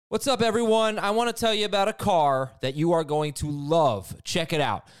What's up, everyone? I want to tell you about a car that you are going to love. Check it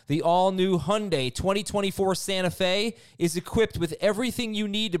out. The all-new Hyundai 2024 Santa Fe is equipped with everything you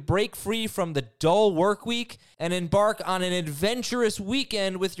need to break free from the dull work week and embark on an adventurous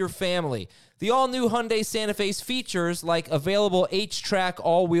weekend with your family. The all-new Hyundai Santa Fe's features like available H-Track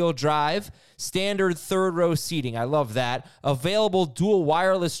all-wheel drive, standard third-row seating, I love that, available dual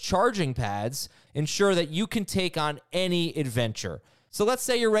wireless charging pads, ensure that you can take on any adventure. So let's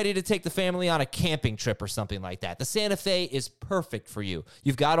say you're ready to take the family on a camping trip or something like that. The Santa Fe is perfect for you.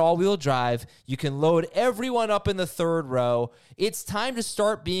 You've got all-wheel drive. You can load everyone up in the third row. It's time to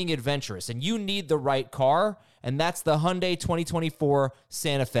start being adventurous, and you need the right car, and that's the Hyundai 2024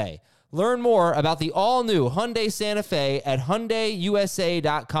 Santa Fe. Learn more about the all-new Hyundai Santa Fe at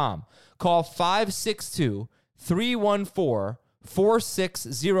HyundaiUSA.com. Call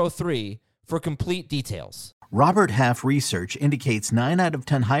 562-314-4603 for complete details. Robert Half research indicates 9 out of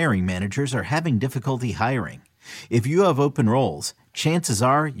 10 hiring managers are having difficulty hiring. If you have open roles, chances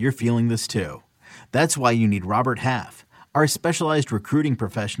are you're feeling this too. That's why you need Robert Half. Our specialized recruiting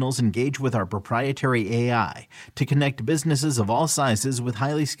professionals engage with our proprietary AI to connect businesses of all sizes with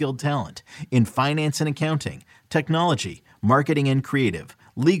highly skilled talent in finance and accounting, technology, marketing and creative,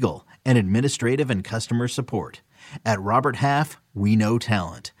 legal, and administrative and customer support. At Robert Half, we know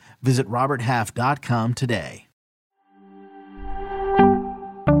talent. Visit roberthalf.com today.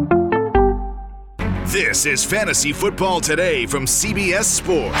 This is Fantasy Football Today from CBS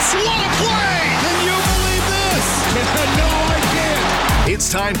Sports. What a play! Can you believe this? No, I can't.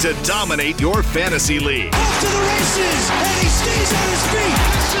 It's time to dominate your fantasy league. Off to the races, and he stays on his feet.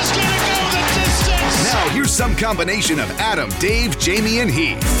 This is going to go the distance. Now here's some combination of Adam, Dave, Jamie, and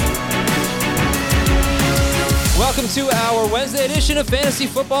Heath. Welcome to our Wednesday edition of Fantasy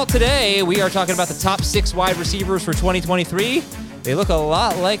Football Today. We are talking about the top 6 wide receivers for 2023. They look a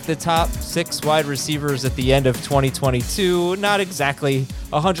lot like the top 6 wide receivers at the end of 2022. Not exactly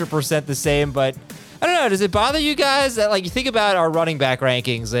 100% the same, but I don't know. Does it bother you guys that, like, you think about our running back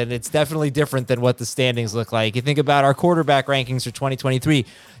rankings, and it's definitely different than what the standings look like. You think about our quarterback rankings for 2023.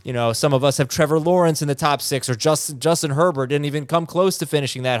 You know, some of us have Trevor Lawrence in the top 6, or Justin Herbert didn't even come close to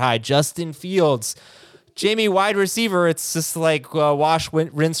finishing that high. Justin Fields. Jamie, wide receiver, it's just like wash,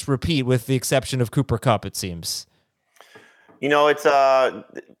 rinse, repeat, with the exception of Cooper Kupp, it seems. You know, it's the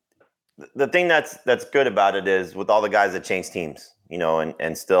thing that's good about it is with all the guys that changed teams, you know,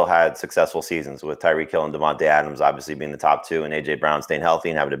 and still had successful seasons, with Tyreek Hill and Devontae Adams obviously being the top 2, and A.J. Brown staying healthy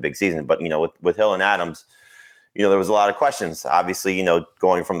and having a big season. But, you know, with Hill and Adams, you know, there was a lot of questions. Obviously, you know,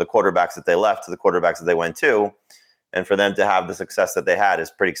 going from the quarterbacks that they left to the quarterbacks that they went to. And for them to have the success that they had is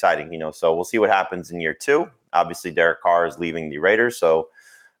pretty exciting, you know. So we'll see what happens in year 2. Obviously, Derek Carr is leaving the Raiders, so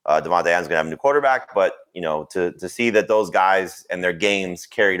Devontae Adams is going to have a new quarterback. But, you know, to see that those guys and their games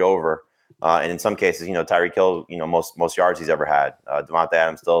carried over, and in some cases, you know, Tyreek Hill, you know, most yards he's ever had. Devontae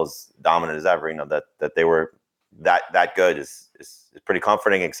Adams still as dominant as ever. You know, that they were that good is pretty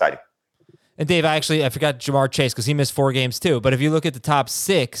comforting and exciting. And Dave, I forgot Jamar Chase because he missed 4 games too. But if you look at the top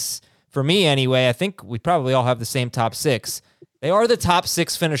 6. For me, anyway, I think we probably all have the same top 6. They are the top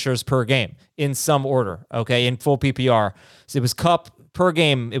 6 finishers per game in some order, okay, in full PPR. So it was Kupp per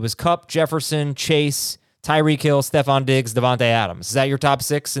game. It was Kupp, Jefferson, Chase, Tyreek Hill, Stephon Diggs, Devontae Adams. Is that your top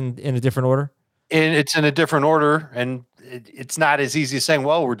 6 in a different order? It's in a different order, and it's not as easy as saying,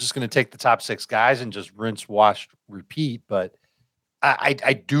 well, we're just going to take the top 6 guys and just rinse, wash, repeat. But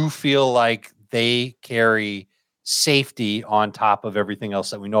I do feel like they carry safety on top of everything else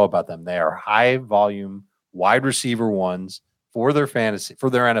that we know about them. They are high volume wide receiver ones for their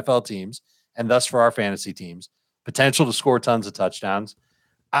NFL teams, and thus for our fantasy teams. Potential to score tons of touchdowns.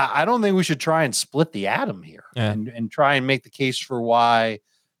 I don't think we should try and split the atom here and try and make the case for why,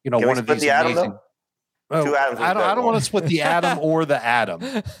 you know, Can one we of split these the atom, amazing. though? 2 atoms. I don't want to split the atom or the atom.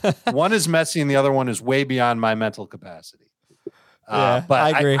 One is messy and the other one is way beyond my mental capacity. But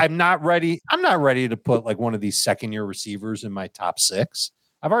I agree. I'm not ready. I'm not ready to put like one of these second-year receivers in my top 6.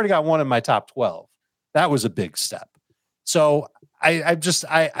 I've already got one in my top 12. That was a big step. So I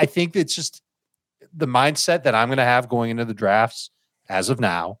think it's just the mindset that I'm going to have going into the drafts as of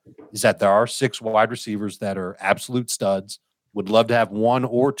now is that there are 6 wide receivers that are absolute studs. Would love to have 1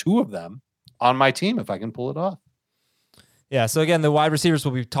 or 2 of them on my team if I can pull it off. Yeah, so again, the wide receivers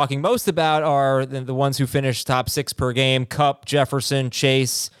we'll be talking most about are the ones who finish top 6 per game: Kupp, Jefferson,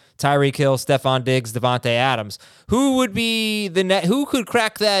 Chase, Tyreek Hill, Stephon Diggs, Devontae Adams. Who would be who could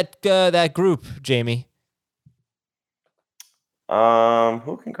crack that group, Jamie?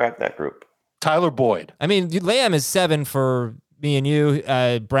 Who can crack that group? Tyler Boyd. I mean, Lamb is 7 for me and you.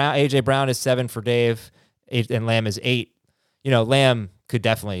 AJ Brown is 7 for Dave, and Lamb is 8. You know, Lamb could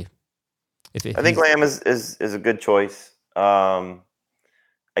definitely. I think Lamb is a good choice.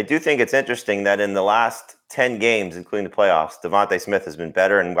 I do think it's interesting that in the last 10 games, including the playoffs, Devontae Smith has been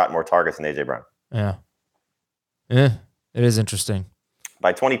better and got more targets than A.J. Brown. Yeah, it is interesting.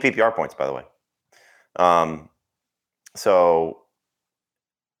 By 20 PPR points, by the way. So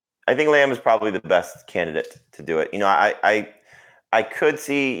I think Lamb is probably the best candidate to do it. I could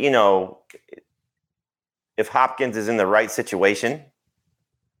see, if Hopkins is in the right situation,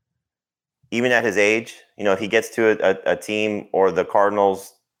 even at his age, if he gets to a team or the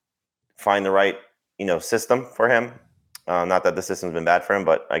Cardinals find the right, system for him. Not that the system's been bad for him,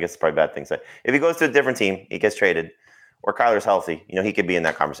 but I guess it's probably a bad thing to say. If he goes to a different team, he gets traded, or Kyler's healthy, he could be in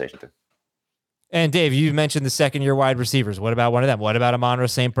that conversation too. And Dave, you mentioned the second-year wide receivers. What about one of them? What about Amon-Ra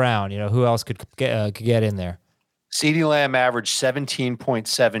St. Brown? Who else could get in there? CeeDee Lamb averaged 17.7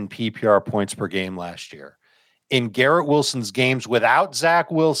 PPR points per game last year. In Garrett Wilson's games without Zach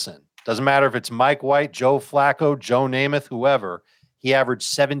Wilson, doesn't matter if it's Mike White, Joe Flacco, Joe Namath, whoever, he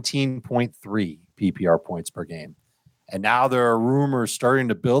averaged 17.3 PPR points per game. And now there are rumors starting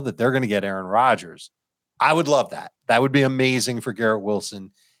to build that they're going to get Aaron Rodgers. I would love that. That would be amazing for Garrett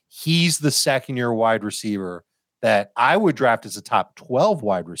Wilson. He's the second-year wide receiver that I would draft as a top 12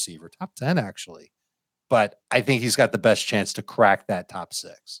 wide receiver, top 10 actually. But I think he's got the best chance to crack that top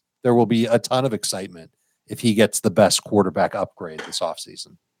 6. There will be a ton of excitement if he gets the best quarterback upgrade this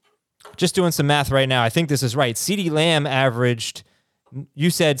offseason. Just doing some math right now. I think this is right. CeeDee Lamb averaged, you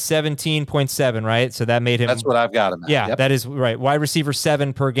said 17.7, right? So that made him. That's what I've got him at. Yeah, Yep. That is right. Wide receiver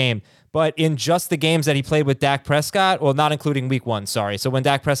 7 per game. But in just the games that he played with Dak Prescott, well, not including week 1, sorry. So when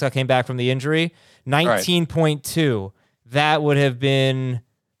Dak Prescott came back from the injury, 19.2. Right. That would have been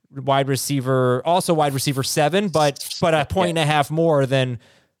wide receiver 7, but a point and a half more than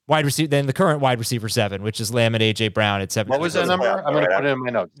the current wide receiver 7, which is Lamb and A.J. Brown at 7. What was that number? I'm going to put it in my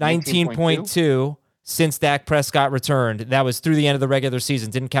notes. 19.2 since Dak Prescott returned. That was through the end of the regular season.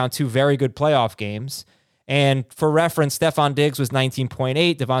 Didn't count 2 very good playoff games. And for reference, Stephon Diggs was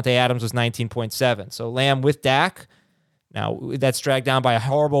 19.8. Devontae Adams was 19.7. So Lamb with Dak. Now that's dragged down by a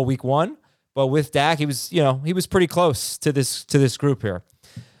horrible week 1, but with Dak, he was pretty close to this group here.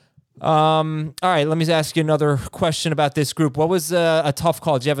 All right, let me ask you another question about this group. What was a tough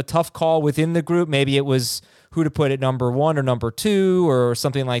call? Did you have a tough call within the group? Maybe it was who to put at number 1 or number 2 or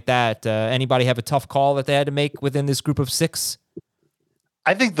something like that. Anybody have a tough call that they had to make within this group of 6?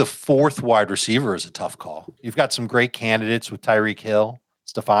 I think the 4th wide receiver is a tough call. You've got some great candidates with Tyreek Hill,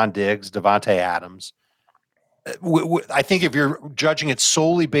 Stephon Diggs, Devontae Adams. I think if you're judging it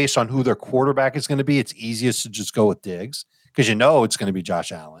solely based on who their quarterback is going to be, it's easiest to just go with Diggs because it's going to be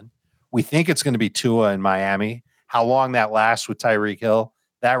Josh Allen. We think it's going to be Tua in Miami. How long that lasts with Tyreek Hill,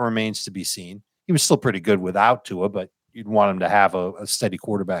 that remains to be seen. He was still pretty good without Tua, but you'd want him to have a steady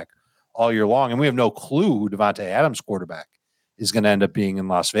quarterback all year long. And we have no clue who Devontae Adams' quarterback is going to end up being in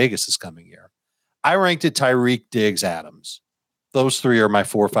Las Vegas this coming year. I ranked it Tyreek, Diggs, Adams. Those 3 are my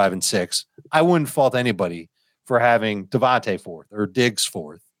 4, 5, and 6. I wouldn't fault anybody for having Devontae 4th or Diggs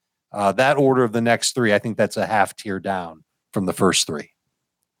 4th. That order of the next 3, I think that's a half tier down from the first 3.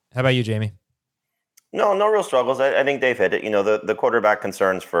 How about you, Jamie? No real struggles. I think Dave hit it. The quarterback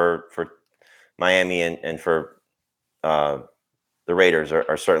concerns for Miami and for the Raiders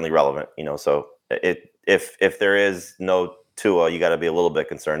are certainly relevant. So if there is no Tua, you got to be a little bit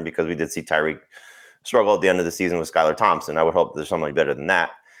concerned because we did see Tyreek struggle at the end of the season with Skylar Thompson. I would hope there's something better than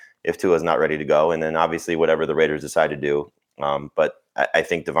that if Tua is not ready to go. And then obviously whatever the Raiders decide to do. But I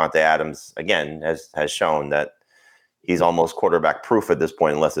think Devontae Adams, again, has shown that he's almost quarterback proof at this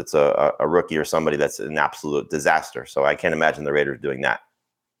point, unless it's a rookie or somebody that's an absolute disaster. So I can't imagine the Raiders doing that.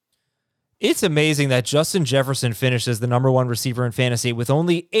 It's amazing that Justin Jefferson finished as the number 1 receiver in fantasy with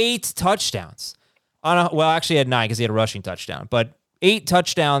only 8 touchdowns. Actually he had 9 because he had a rushing touchdown, but 8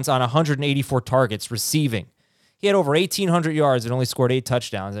 touchdowns on 184 targets receiving. He had over 1,800 yards and only scored 8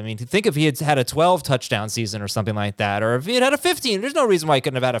 touchdowns. I mean, think if he had had a 12 touchdown season or something like that, or if he had a 15, there's no reason why he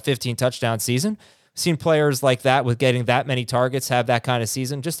couldn't have had a 15 touchdown season. Seen players like that with getting that many targets have that kind of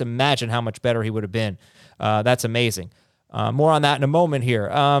season. Just imagine how much better he would have been. That's amazing. More on that in a moment here.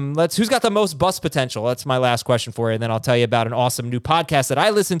 Who's got the most bust potential? That's my last question for you. And then I'll tell you about an awesome new podcast that I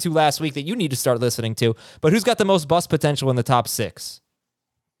listened to last week that you need to start listening to. But who's got the most bust potential in the top 6?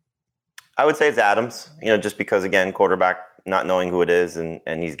 I would say it's Adams, just because, again, quarterback, not knowing who it is, and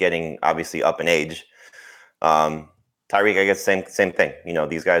he's getting obviously up in age. Tyreek, I guess, same thing.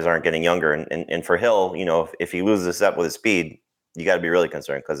 These guys aren't getting younger. And for Hill, if he loses a step with his speed, you got to be really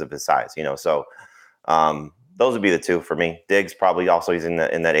concerned because of his size, So those would be the 2 for me. Diggs probably also he's in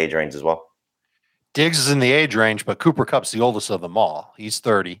that age range as well. Diggs is in the age range, but Cooper Kupp's the oldest of them all. He's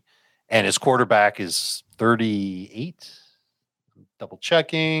 30, and his quarterback is 38. Double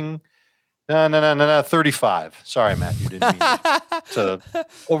checking. No, 35. Sorry, Matt, you didn't mean to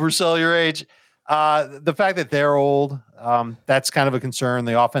oversell your age. The fact that they're old, that's kind of a concern.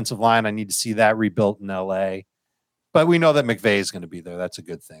 The offensive line, I need to see that rebuilt in LA. But we know that McVay is going to be there. That's a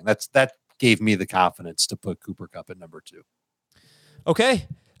good thing. That gave me the confidence to put Cooper Kupp at number 2. Okay.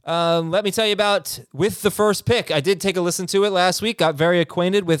 Let me tell you about With the First Pick. I did take a listen to it last week. Got very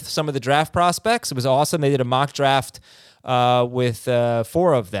acquainted with some of the draft prospects. It was awesome. They did a mock draft with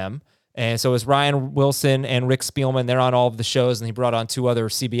 4 of them. And so it was Ryan Wilson and Rick Spielman. They're on all of the shows, and he brought on 2 other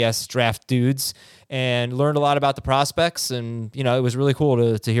CBS draft dudes and learned a lot about the prospects. And, you know, it was really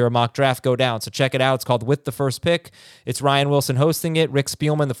cool to hear a mock draft go down. So check it out. It's called With the First Pick. It's Ryan Wilson hosting it. Rick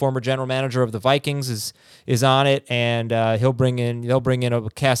Spielman, the former general manager of the Vikings, is on it. And they'll bring in a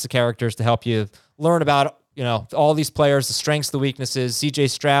cast of characters to help you learn about, you know, all these players, the strengths, the weaknesses. CJ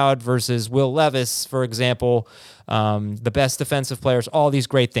Stroud versus Will Levis, for example, the best defensive players, all these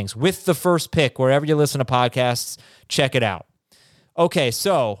great things. With the First Pick, wherever you listen to podcasts, check it out. Okay,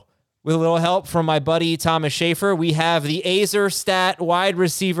 so with a little help from my buddy Thomas Schaefer, we have the Azer Stat wide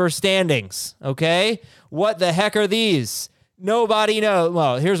receiver standings. Okay, what the heck are these? Nobody knows.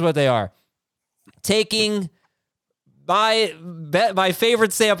 Well, here's what they are. Taking my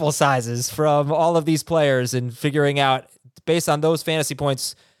favorite sample sizes from all of these players and figuring out, based on those fantasy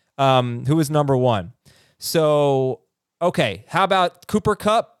points, who is number 1. So, okay, how about Cooper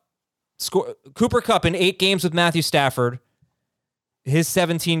Kupp? Cooper Kupp in 8 games with Matthew Stafford, his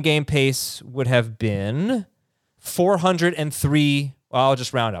 17-game pace would have been 403, well, I'll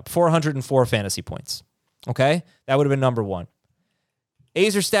just round up, 404 fantasy points. Okay? That would have been number 1.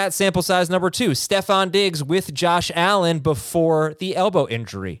 Azer Stat sample size number 2, Stefon Diggs with Josh Allen before the elbow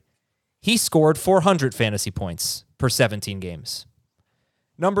injury. He scored 400 fantasy points per 17 games.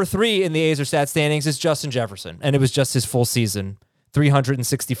 Number 3 in the Azer Stat standings is Justin Jefferson, and it was just his full season,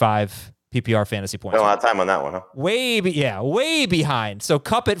 365 PPR fantasy points. Spent a lot of time on that one, huh? Way behind. So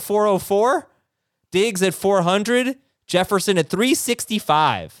Kupp at 404, Diggs at 400, Jefferson at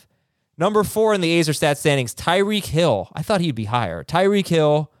 365. Number 4 in the Azer Stat standings, Tyreek Hill. I thought he'd be higher. Tyreek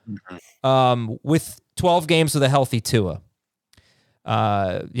Hill with 12 games with a healthy Tua.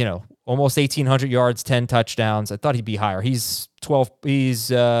 Almost 1,800 yards, 10 touchdowns. I thought he'd be higher. He's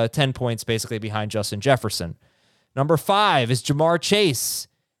 10 points basically behind Justin Jefferson. Number 5 is Jamar Chase,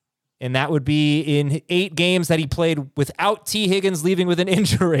 and that would be in 8 games that he played without T. Higgins leaving with an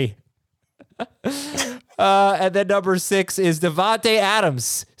injury. And then number 6 is Davante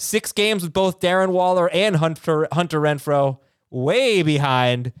Adams. 6 games with both Darren Waller and Hunter Renfrow. Way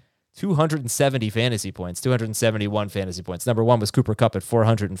behind. 271 fantasy points. Number 1 was Cooper Kupp at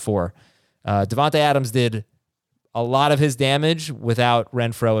 404. Davante Adams did a lot of his damage without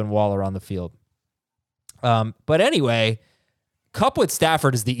Renfrow and Waller on the field. But anyway, Kupp with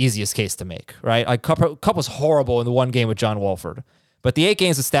Stafford is the easiest case to make, right? Like Kupp was horrible in the 1 game with John Wolford. But the 8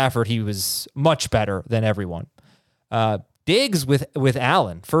 games with Stafford, he was much better than everyone. Diggs with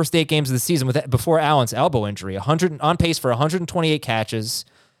Allen, first 8 games of the season before Allen's elbow injury, on pace for 128 catches.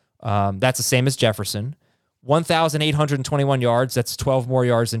 That's the same as Jefferson. 1,821 yards. That's 12 more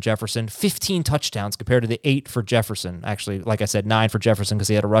yards than Jefferson. 15 touchdowns compared to the 8 for Jefferson. Actually, like I said, 9 for Jefferson because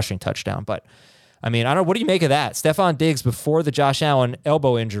he had a rushing touchdown. But, I mean, I don't know. What do you make of that? Stefon Diggs, before the Josh Allen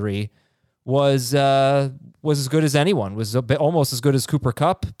elbow injury, was as good as anyone, was almost as good as Cooper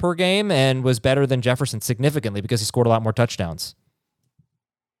Kupp per game, and was better than Jefferson significantly because he scored a lot more touchdowns.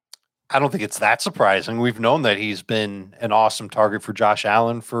 I don't think it's that surprising. We've known that he's been an awesome target for Josh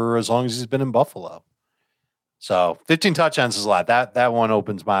Allen for as long as he's been in Buffalo. So 15 touchdowns is a lot. That one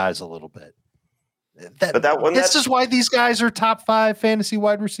opens my eyes a little bit. This is why these guys are top 5 fantasy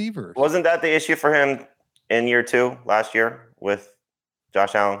wide receivers. Wasn't that the issue for him in year 2 last year with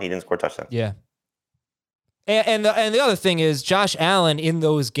Josh Allen? He didn't score touchdowns. Yeah. And the other thing is, Josh Allen in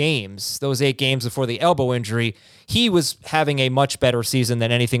those games, those 8 games before the elbow injury, he was having a much better season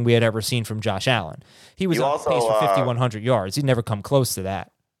than anything we had ever seen from Josh Allen. He was on pace for 5,100 yards. He'd never come close to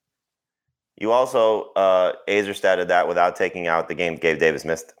that. You also Azer statted that without taking out the game Gabe Davis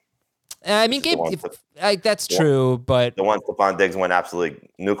missed. I mean, that's true, but the one Stefon Diggs went absolutely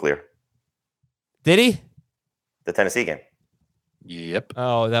nuclear. Did he? The Tennessee game. Yep.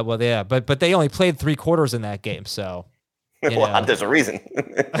 Oh, yeah, but they only played 3 quarters in that game, so. Well, there's a reason.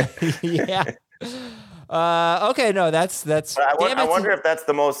 Yeah. Okay, no, that's. I wonder if that's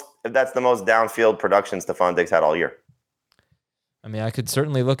the most downfield production Stefon Diggs had all year. I mean, I could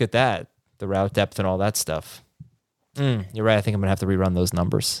certainly look at that, the route depth and all that stuff. You're right. I think I'm gonna have to rerun those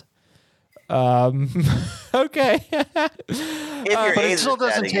numbers. Okay. If you're But it A's still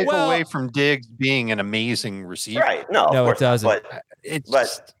doesn't adding take it- away from Diggs being an amazing receiver. right. No, No, of it course not. doesn't.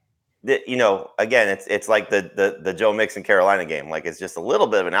 But again, it's like the Joe Mixon Carolina game. Like it's just a little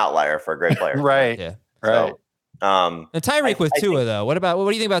bit of an outlier for a great player. Right. Yeah. Right. So, And Tyreek with I Tua, think- though. What do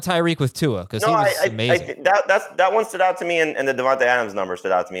you think about Tyreek with Tua? Because he was amazing. that one stood out to me, and the Devontae Adams number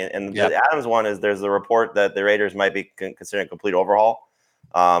stood out to me. And Yep. the Adams one is there's a report that the Raiders might be considering a complete overhaul.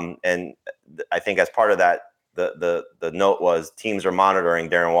 And I think as part of that, the note was teams are monitoring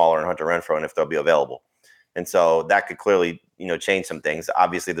Darren Waller and Hunter Renfrow and if they'll be available. And so that could clearly, change some things.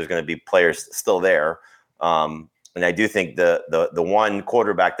 Obviously, there's going to be players still there. And I do think the one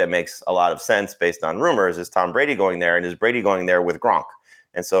quarterback that makes a lot of sense based on rumors is Tom Brady going there, and is Brady going there with Gronk?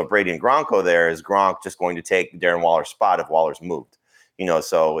 And so if Brady and Gronk go there, is Gronk just going to take Darren Waller's spot if Waller's moved?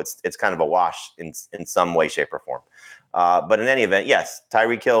 So it's kind of a wash in some way, shape, or form. But in any event, yes,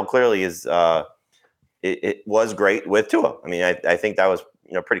 Tyreek Hill clearly is it was great with Tua. I mean, I think that was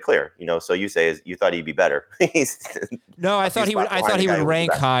pretty clear. So you say you thought he'd be better. No, I thought he would. I thought he would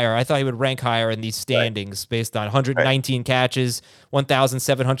rank higher. I thought he would rank higher in these standings based on 119 catches,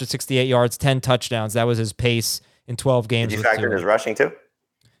 1,768 yards, 10 touchdowns. That was his pace in 12 games. Did you factor in his rushing too?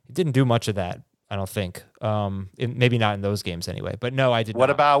 He didn't do much of that, I don't think. Maybe not in those games anyway. But no, I did. What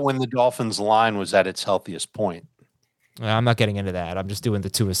not. about when the Dolphins line was at its healthiest point? I'm not getting into that. I'm just doing the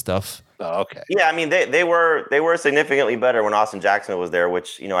Tua stuff. Oh, okay. Yeah, I mean they were significantly better when Austin Jackson was there,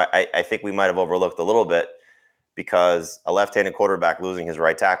 which I think we might have overlooked a little bit because a left-handed quarterback losing his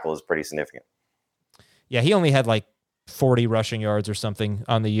right tackle is pretty significant. Yeah, he only had like 40 rushing yards or something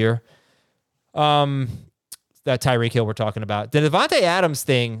on the year. That Tyreek Hill we're talking about. The Devontae Adams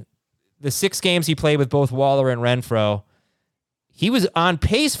thing, the 6 games he played with both Waller and Renfrow, he was on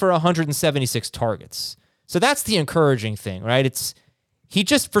pace for 176 targets. So that's the encouraging thing, right? He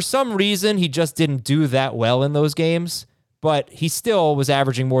just, for some reason, he just didn't do that well in those games, but he still was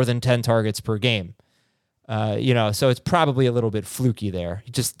averaging more than 10 targets per game. So it's probably a little bit fluky there.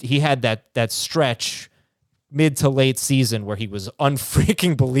 He had that stretch mid to late season where he was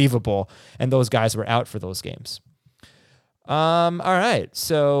unfreaking believable, and those guys were out for those games. All right.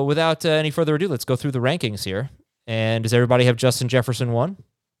 So without any further ado, let's go through the rankings here. And does everybody have Justin Jefferson 1?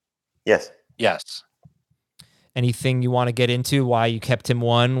 Yes. Yes. Anything you want to get into why you kept him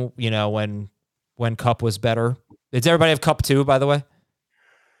 1, when Kupp was better? Does everybody have Kupp 2, by the way?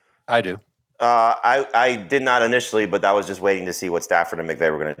 I do. I did not initially, but that was just waiting to see what Stafford and McVay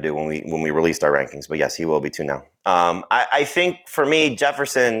were going to do when we released our rankings. But yes, he will be 2 now. I think for me,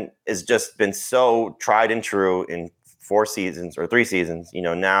 Jefferson has just been so tried and true in 4 seasons or 3 seasons.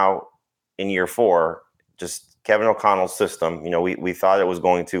 Now in year 4, just Kevin O'Connell's system. We thought it was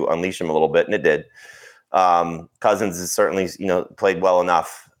going to unleash him a little bit, and it did. Cousins has certainly played well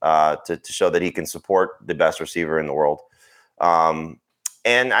enough to show that he can support the best receiver in the world.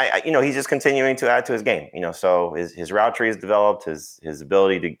 And he's just continuing to add to his game. So his route tree has developed, his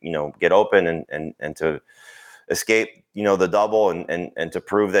ability to get open and to escape the double and to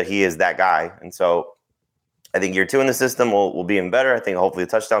prove that he is that guy. And so I think year 2 in the system will be even better. I think hopefully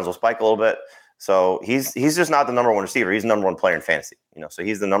the touchdowns will spike a little bit. So he's just not the number 1 receiver. He's the number 1 player in fantasy. So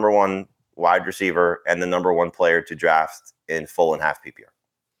he's the number 1 wide receiver and the number 1 player to draft in full and half PPR.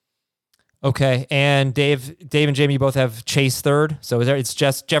 Okay, and Dave and Jamie both have Chase 3rd. So it's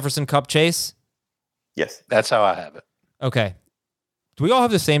just Jefferson, Kupp, Chase? Yes. That's how I have it. Okay. Do we all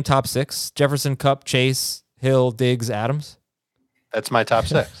have the same top 6? Jefferson, Kupp, Chase, Hill, Diggs, Adams? That's my top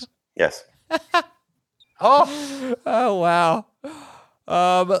 6. Yes. Oh, wow.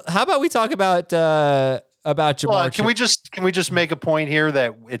 How about we talk about Jamar? well, can we just make a point here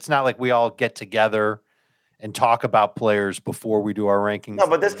that it's not like we all get together and talk about players before we do our rankings? No,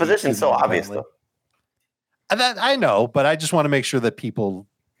 but this position's so obvious, though. And that I know, but I just want to make sure that people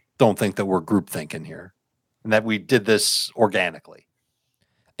don't think that we're group thinking here and that we did this organically.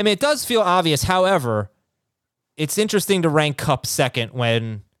 I mean, it does feel obvious. However, it's interesting to rank Kupp 2nd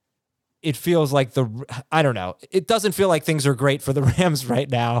when it feels like I don't know. It doesn't feel like things are great for the Rams right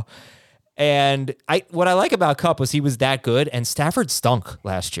now. And what I like about Kupp was he was that good, and Stafford stunk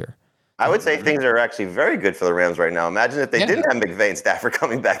last year. I would say things are actually very good for the Rams right now. Imagine if they didn't have McVay and Stafford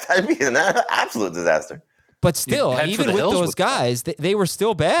coming back. That'd be an absolute disaster. But still, even with those guys, they were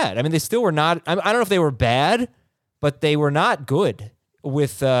still bad. I mean, they still were not. I don't know if they were bad, but they were not good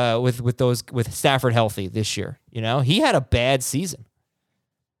with Stafford healthy this year. He had a bad season,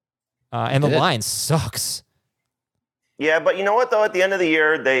 and the line sucks. Yeah, but you know what though? At the end of the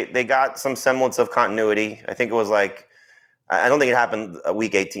year, they got some semblance of continuity. I think it was like. I don't think it happened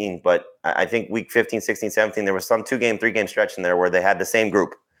week 18, but I think week 15, 16, 17, there was some 2-game, 3-game stretch in there where they had the same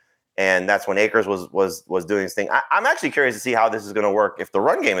group. And that's when Akers was doing his thing. I'm actually curious to see how this is going to work if the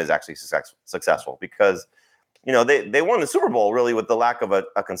run game is actually successful, because they won the Super Bowl really with the lack of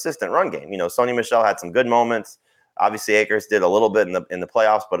a consistent run game. Sony Michel had some good moments. Obviously, Akers did a little bit in the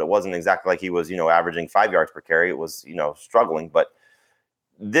playoffs, but it wasn't exactly like he was, averaging 5 yards per carry. It was, struggling. But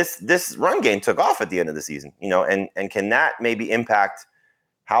this run game took off at the end of the season, and can that maybe impact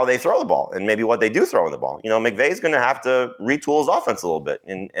how they throw the ball and maybe what they do throw in the ball? McVay's going to have to retool his offense a little bit,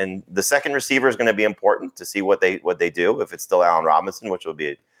 and the second receiver is going to be important to see what they do. If it's still Allen Robinson, which will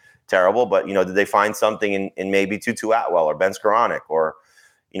be terrible, but did they find something in maybe Tutu Atwell or Ben Skoranek or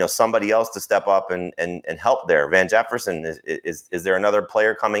somebody else to step up and help there? Van Jefferson, is there another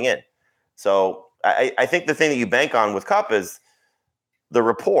player coming in? So I think the thing that you bank on with Kupp is the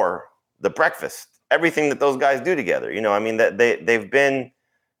rapport, the breakfast, everything that those guys do together. That they've been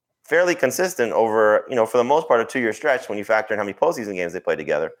fairly consistent over, for the most part, a 2-year stretch when you factor in how many postseason games they play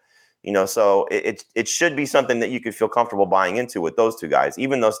together. So it should be something that you could feel comfortable buying into with those two guys,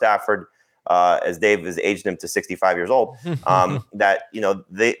 even though Stafford, as Dave has aged him to 65 years old, that,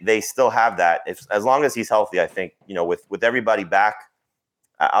 they still have that. As long as he's healthy, I think, with everybody back,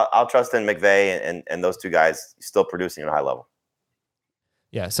 I'll trust in McVay and those two guys still producing at a high level.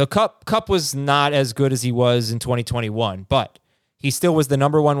 Yeah, so Kupp was not as good as he was in 2021, but he still was the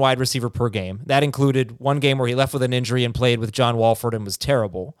number one wide receiver per game. That included one game where he left with an injury and played with John Walford and was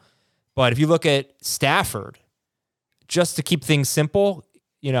terrible. But if you look at Stafford, just to keep things simple,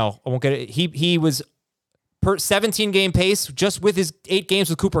 I won't get it. He was per 17 game pace just with his 8 games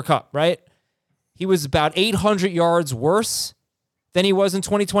with Cooper Kupp, right? He was about 800 yards worse than he was in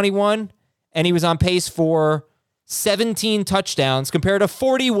 2021, and he was on pace for 17 touchdowns compared to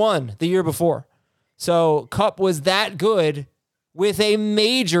 41 the year before. So Kupp was that good with a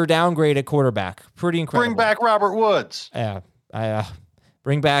major downgrade at quarterback. Pretty incredible. Bring back Robert Woods. Yeah,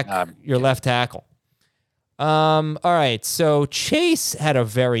 bring back your left tackle. All right, so Chase had a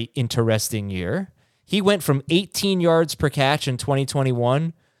very interesting year. He went from 18 yards per catch in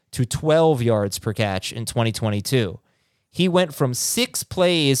 2021 to 12 yards per catch in 2022. He went from 6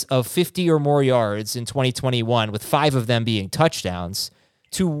 plays of 50 or more yards in 2021, with 5 of them being touchdowns,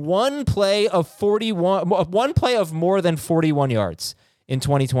 to one play of more than 41 yards in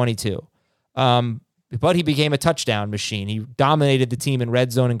 2022. But he became a touchdown machine. He dominated the team in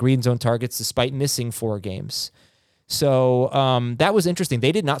red zone and green zone targets despite missing 4 games. So that was interesting.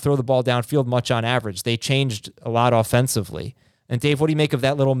 They did not throw the ball downfield much on average. They changed a lot offensively. And Dave, what do you make of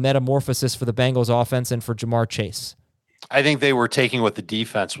that little metamorphosis for the Bengals offense and for Ja'Marr Chase? I think they were taking what the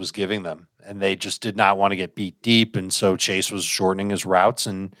defense was giving them, and they just did not want to get beat deep. And so Chase was shortening his routes,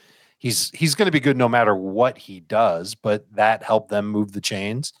 and he's going to be good no matter what he does, but that helped them move the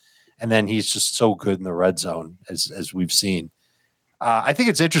chains. And then he's just so good in the red zone, as we've seen. I think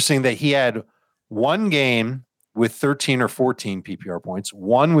it's interesting that he had one game with 13 or 14 PPR points,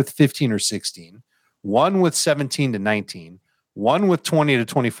 one with 15 or 16, one with 17 to 19, one with 20 to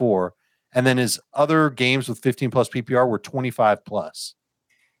 24, and then his other games with 15 plus PPR were 25 plus.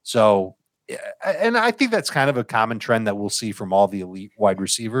 So, and I think that's kind of a common trend that we'll see from all the elite wide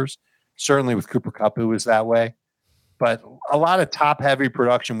receivers, certainly with Cooper Kupp, who is that way. But a lot of top heavy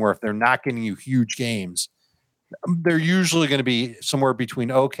production where if they're not getting you huge games, they're usually going to be somewhere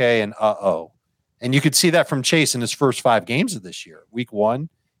between okay and uh-oh. And you could see that from Chase in his first 5 games of this year. Week 1,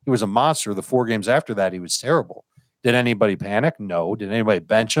 he was a monster. The 4 games after that, he was terrible. Did anybody panic? No. Did anybody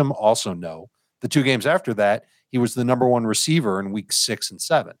bench him? Also no. The 2 games after that, he was the number 1 receiver in week 6 and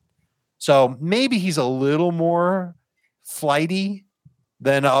 7. So maybe he's a little more flighty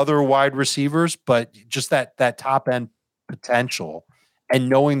than other wide receivers, but just that top end potential and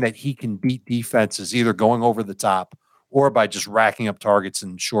knowing that he can beat defenses either going over the top or by just racking up targets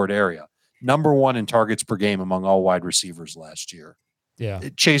in short area. Number 1 in targets per game among all wide receivers last year. Yeah.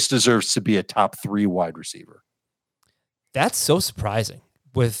 Chase deserves to be a top 3 wide receiver. That's so surprising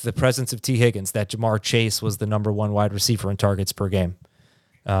with the presence of T. Higgins that Ja'Marr Chase was the number 1 wide receiver in targets per game.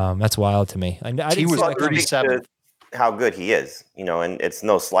 That's wild to me. He was 37. How good he is, and it's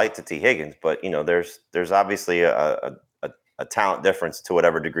no slight to T. Higgins, but there's obviously a talent difference to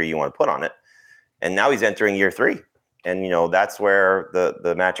whatever degree you want to put on it. And now he's entering year 3. And, that's where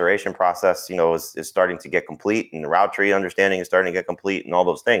the maturation process, is starting to get complete, and the route tree understanding is starting to get complete and all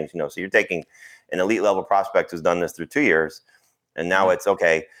those things, so you're taking an elite level prospect who's done this through 2 years. And now it's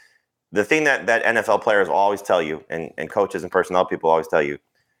okay. The thing that NFL players will always tell you, and coaches and personnel people always tell you,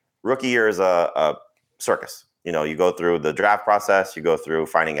 rookie year is a circus. You go through the draft process, you go through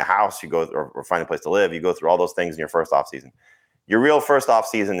finding a house, you go or find a place to live, you go through all those things in your first off season. Your real first off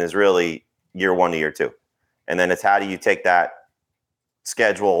season is really year 1 to year 2. And then it's how do you take that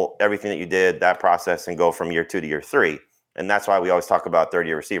schedule everything that you did, that process, and go from year 2 to year 3. And that's why we always talk about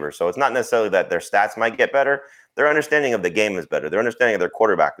third-year receivers. So it's not necessarily that their stats might get better. Their understanding of the game is better. Their understanding of their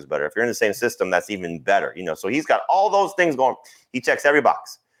quarterback is better. If you're in the same system, that's even better. So he's got all those things going. He checks every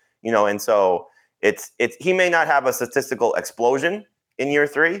box. And so it's he may not have a statistical explosion in year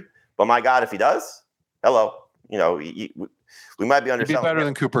 3, but my God, if he does, hello, we might be underselling. He'd be better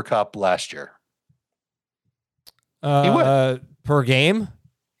than Cooper Kupp last year. He would per game.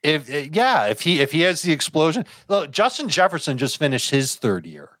 If he has the explosion. Look, Justin Jefferson just finished his 3rd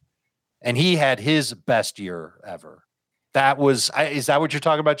year, and he had his best year ever. Is that what you're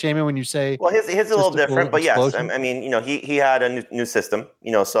talking about, Jamie? When you say, well, his is a little different, but explosion? Yes, I mean, he had a new system,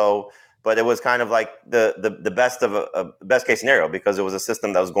 so, but it was kind of like the best of a best case scenario, because it was a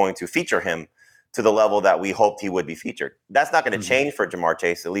system that was going to feature him to the level that we hoped he would be featured. That's not going to change for Ja'Marr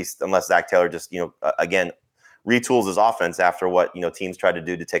Chase, at least unless Zach Taylor just, again, retools his offense after what teams tried to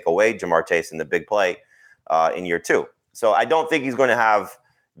do to take away Ja'Marr Chase in the big play in year 2. So I don't think he's going to have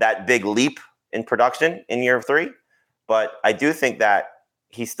that big leap in production in year 3, but I do think that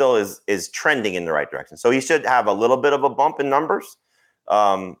he still is trending in the right direction. So he should have a little bit of a bump in numbers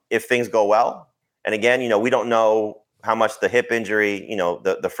if things go well. And again, we don't know how much the hip injury,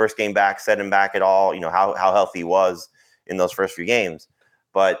 the first game back set him back at all. How healthy he was in those first few games,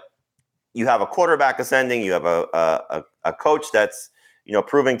 but you have a quarterback ascending. You have a coach that's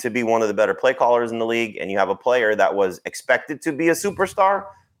proving to be one of the better play callers in the league, and you have a player that was expected to be a superstar,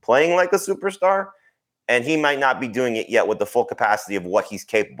 playing like a superstar, and he might not be doing it yet with the full capacity of what he's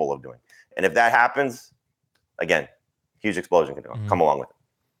capable of doing. And if that happens, again, huge explosion can come along with it.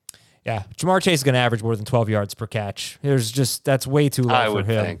 Yeah, Ja'Marr Chase is going to average more than 12 yards per catch. That's way too low for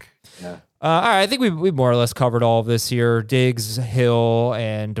him. Think. Yeah. All right, I think we've more or less covered all of this here. Diggs, Hill,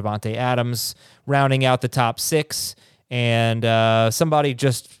 and Davante Adams rounding out the top 6. And we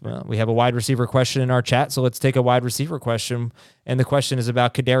have a wide receiver question in our chat, so let's take a wide receiver question. And the question is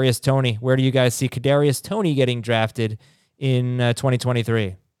about Kadarius Toney. Where do you guys see Kadarius Toney getting drafted in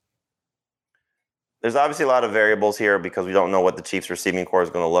 2023? There's obviously a lot of variables here because we don't know what the Chiefs receiving core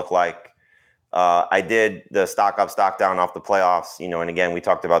is going to look like. I did the stock up, stock down off the playoffs, and again, we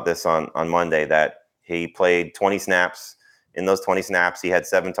talked about this on Monday, that he played 20 snaps. In those 20 snaps, he had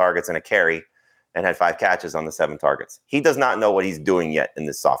 7 targets and a carry and had 5 catches on the 7 targets. He does not know what he's doing yet in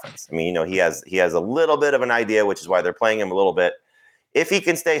this offense. I mean, he has a little bit of an idea, which is why they're playing him a little bit. If he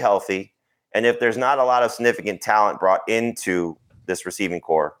can stay healthy, and if there's not a lot of significant talent brought into this receiving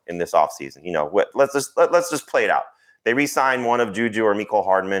core in this offseason, let's just play it out. They re-sign one of Juju or Mecole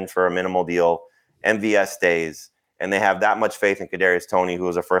Hardman for a minimal deal. MVS stays, and they have that much faith in Kadarius Toney, who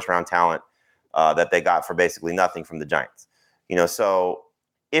was a first-round talent that they got for basically nothing from the Giants. So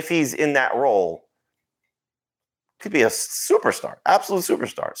if he's in that role, could be a superstar, absolute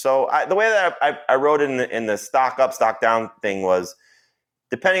superstar. So the way that I wrote it in the stock up, stock down thing was,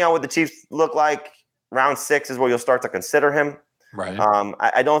 depending on what the Chiefs look like, round 6 is where you'll start to consider him. Right.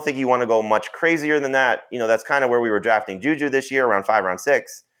 I don't think you want to go much crazier than that. That's kind of where we were drafting Juju this year, around 5, round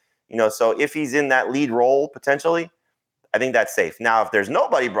 6. So if he's in that lead role potentially, I think that's safe. Now, if there's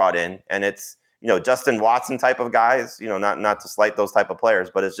nobody brought in and it's Justin Watson type of guys, not to slight those type of players,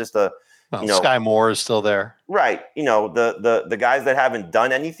 but it's just Sky Moore is still there, right? The guys that haven't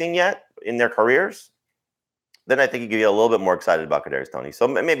done anything yet in their careers, then I think you could get a little bit more excited about Kadarius Toney. So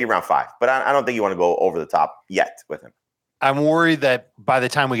maybe around 5, but I don't think you want to go over the top yet with him. I'm worried that by the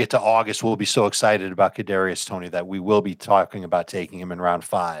time we get to August, we'll be so excited about Kadarius Toney that we will be talking about taking him in round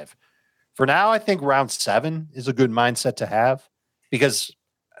 5. For now, I think round 7 is a good mindset to have because,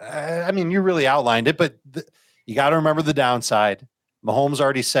 you really outlined it, but you got to remember the downside. Mahomes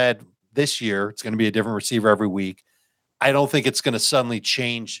already said this year it's going to be a different receiver every week. I don't think it's going to suddenly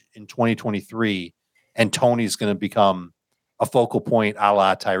change in 2023 and Toney's going to become a focal point a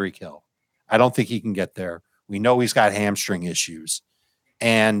la Tyreek Hill. I don't think he can get there. We know he's got hamstring issues.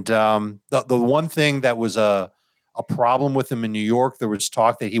 And the one thing that was a problem with him in New York, there was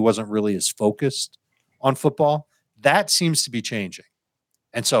talk that he wasn't really as focused on football. That seems to be changing.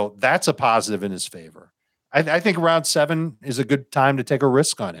 And so that's a positive in his favor. I think round 7 is a good time to take a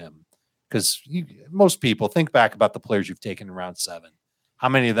risk on him because most people think back about the players you've taken in round 7. How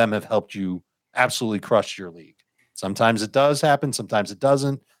many of them have helped you absolutely crush your league? Sometimes it does happen. Sometimes it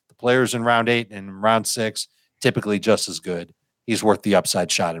doesn't. The players in round 8 and round 6, typically just as good. He's worth the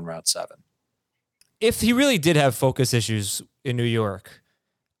upside shot in round 7. If he really did have focus issues in New York,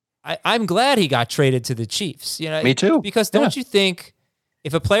 I'm glad he got traded to the Chiefs. Me too. Because don't you think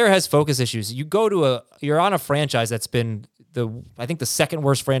if a player has focus issues, you're on a franchise that's been the second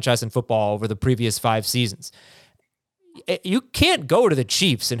worst franchise in football over the previous 5 seasons. you can't go to the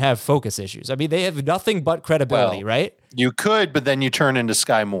Chiefs and have focus issues. I mean, they have nothing but credibility, right? You could, but then you turn into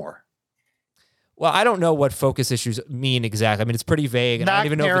Sky Moore. Well, I don't know what focus issues mean exactly. I mean, it's pretty vague. And I don't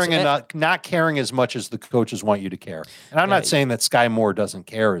even know not caring as much as the coaches want you to care. And I'm not saying that Sky Moore doesn't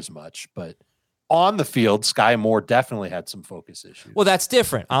care as much, but on the field, Sky Moore definitely had some focus issues. Well, that's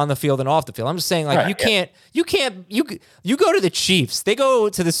different on the field and off the field. I'm just saying, like, you go to the Chiefs. They go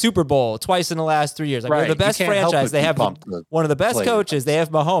to the Super Bowl twice in the last 3 years. Like, they're the best franchise. They have one of the best coaches. They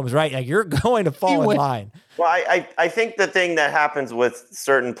have Mahomes, right? Like, you're going to fall in line. Well, I think the thing that happens with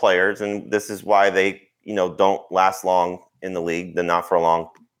certain players, and this is why they, don't last long in the league, the not for a long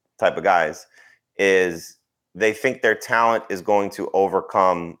type of guys, is they think their talent is going to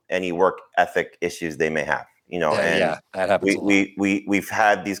overcome any work ethic issues they may have, and that happens. We've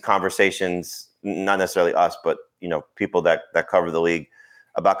had these conversations, not necessarily us, but, people that cover the league,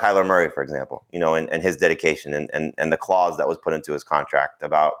 about Kyler Murray, for example, and his dedication and the clause that was put into his contract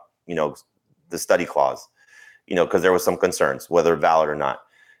about, the study clause, because there was some concerns, whether valid or not,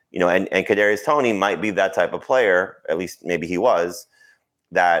 and Kadarius Toney might be that type of player, at least maybe he was,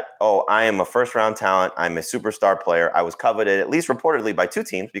 that, I am a first-round talent. I'm a superstar player. I was coveted, at least reportedly, by 2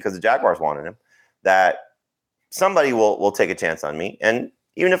 teams because the Jaguars wanted him, that somebody will take a chance on me. And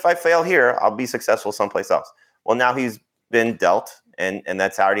even if I fail here, I'll be successful someplace else. Well, now he's been dealt, and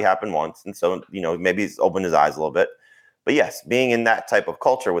that's already happened once. And so, maybe he's opened his eyes a little bit. But yes, being in that type of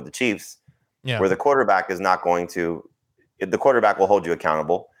culture with the Chiefs, where the quarterback is not going to – the quarterback will hold you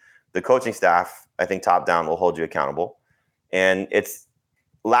accountable. The coaching staff, I think top down, will hold you accountable. And it's –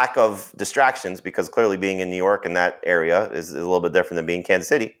 lack of distractions, because clearly being in New York in that area is a little bit different than being Kansas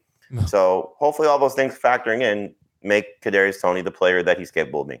City. So hopefully all those things factoring in make Kadarius Toney the player that he's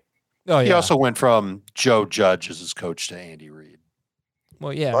capable of being. Oh, yeah. He also went from Joe Judge as his coach to Andy Reid.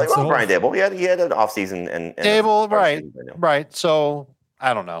 Well, yeah. Well, Brian Daboll. He had an offseason. And Daboll, right. So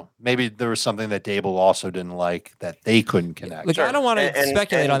I don't know. Maybe there was something that Daboll also didn't like that they couldn't connect. Look, I don't want to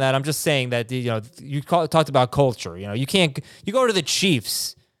speculate on that. I'm just saying that, you talked about culture. You go to the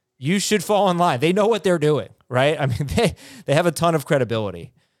Chiefs, you should fall in line. They know what they're doing, right? I mean, they have a ton of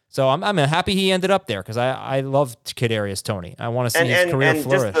credibility. So I'm happy he ended up there, because I love Kadarius Toney. I want to see his career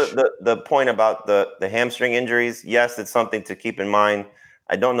flourish. Just the point about the hamstring injuries, yes, it's something to keep in mind.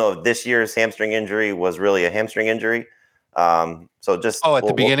 I don't know if this year's hamstring injury was really a hamstring injury. So just at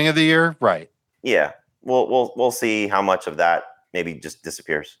the beginning of the year, right? Yeah, we'll see how much of that maybe just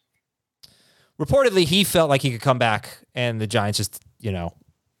disappears. Reportedly, he felt like he could come back, and the Giants just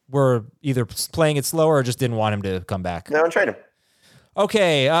were either playing it slower or just didn't want him to come back. No, don't trade him.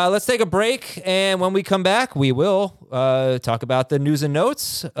 Okay, let's take a break, and when we come back, we will talk about the news and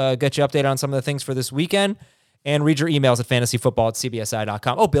notes, get you updated on some of the things for this weekend, and read your emails at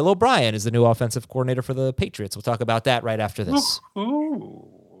fantasyfootball@cbsi.com. Oh, Bill O'Brien is the new offensive coordinator for the Patriots. We'll talk about that right after this.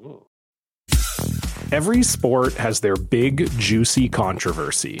 Every sport has their big, juicy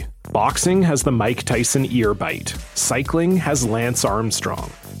controversy. Boxing has the Mike Tyson ear bite. Cycling has Lance Armstrong.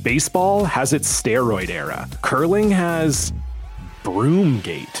 Baseball has its steroid era. Curling has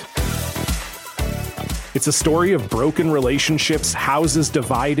Broomgate. It's a story of broken relationships, houses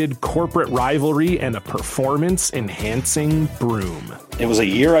divided, corporate rivalry, and a performance-enhancing broom. It was a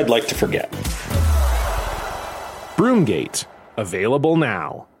year I'd like to forget. Broomgate, available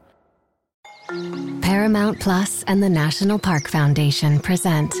now. Paramount Plus and the National Park Foundation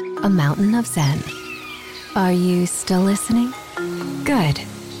present A Mountain of Zen. Are you still listening? Good.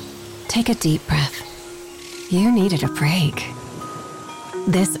 Take a deep breath. You needed a break.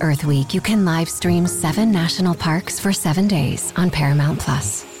 This Earth Week, you can live stream 7 national parks for 7 days on Paramount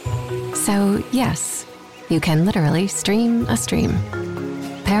Plus. So, yes, you can literally stream a stream.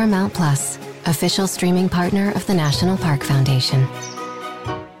 Paramount Plus, official streaming partner of the National Park Foundation.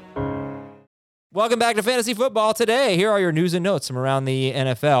 Welcome back to Fantasy Football Today. Here are your news and notes from around the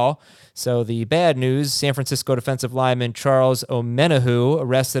NFL. So the bad news, San Francisco defensive lineman Charles Omenihu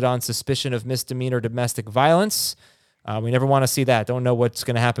arrested on suspicion of misdemeanor domestic violence. We never want to see that. Don't know what's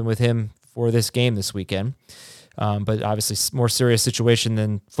going to happen with him for this game this weekend. But obviously more serious situation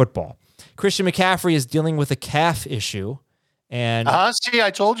than football. Christian McCaffrey is dealing with a calf issue. And see, I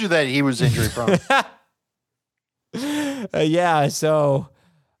told you that he was injury prone. Yeah, so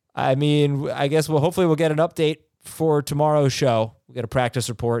I mean, I guess hopefully we'll get an update for tomorrow's show. We'll get a practice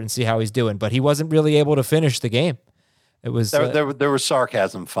report and see how he's doing. But he wasn't really able to finish the game. It was there was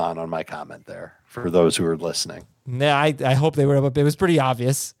sarcasm fun on my comment there for those who are listening. Nah, I hope they were. It was pretty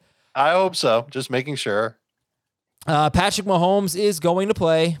obvious. I hope so. Just making sure. Patrick Mahomes is going to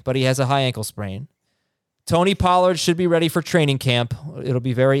play, but he has a high ankle sprain. Tony Pollard should be ready for training camp. It'll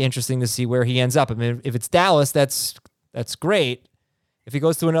be very interesting to see where he ends up. I mean, if it's Dallas, that's That's great. If he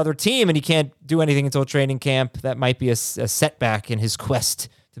goes to another team and he can't do anything until training camp, that might be a setback in his quest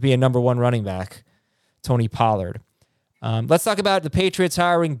to be a number one running back. Tony Pollard. Let's talk about the Patriots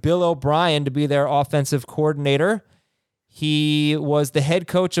hiring Bill O'Brien to be their offensive coordinator. He was the head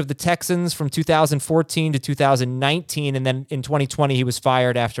coach of the Texans from 2014 to 2019, and then in 2020 he was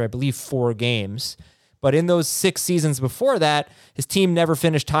fired after, I believe, 4 games. But in those 6 seasons before that, his team never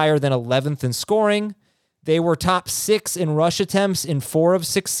finished higher than 11th in scoring. They were top 6 in rush attempts in 4 of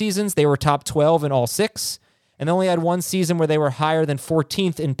 6 seasons. They were top 12 in all 6, and they only had 1 season where they were higher than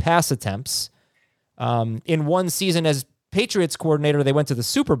 14th in pass attempts. In 1 season as Patriots coordinator, they went to the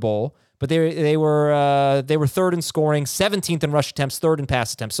Super Bowl, but they were 3rd in scoring, 17th in rush attempts, 3rd in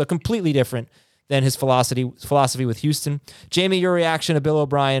pass attempts. So completely different than his philosophy with Houston. Jamie, your reaction to Bill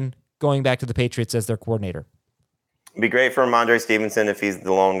O'Brien going back to the Patriots as their coordinator? It'd be great for Ramondre Stevenson if he's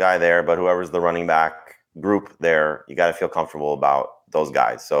the lone guy there, but whoever's the running back group there, you got to feel comfortable about those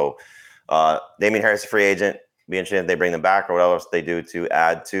guys. So Damian Harris, a free agent. Be interested if they bring them back or what else they do to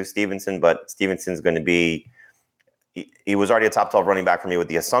add to Stevenson. But Stevenson's going to be, he was already a top 12 running back for me with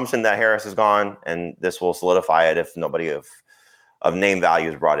the assumption that Harris is gone, and this will solidify it if nobody of name value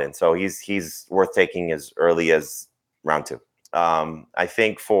is brought in. So he's worth taking as early as round 2. I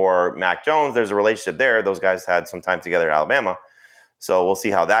think for Mac Jones, there's a relationship there. Those guys had some time together at Alabama. So we'll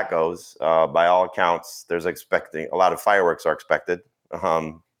see how that goes. By all accounts, there's a lot of fireworks are expected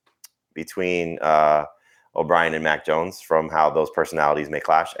between O'Brien and Mac Jones from how those personalities may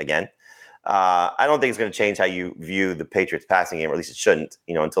clash again. I don't think it's going to change how you view the Patriots passing game, or at least it shouldn't,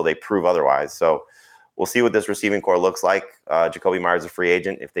 until they prove otherwise. So we'll see what this receiving core looks like. Jacoby Myers is a free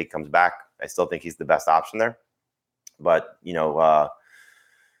agent. If he comes back, I still think he's the best option there. But,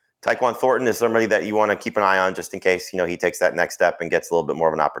 Tyquan Thornton is somebody that you want to keep an eye on just in case, he takes that next step and gets a little bit more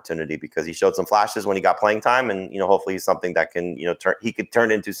of an opportunity, because he showed some flashes when he got playing time, and, hopefully he's something that can, he could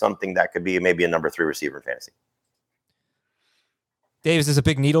turn into something that could be maybe a number 3 receiver in fantasy. Dave, is this a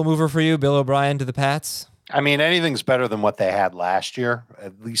big needle mover for you, Bill O'Brien to the Pats? I mean, anything's better than what they had last year.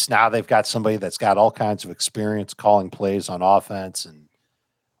 At least now they've got somebody that's got all kinds of experience calling plays on offense and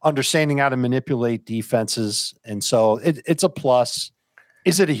understanding how to manipulate defenses. And so it's a plus.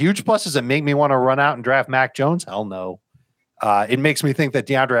 Is it a huge plus? Does it make me want to run out and draft Mac Jones? Hell no. It makes me think that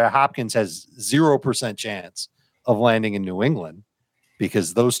DeAndre Hopkins has 0% chance of landing in New England,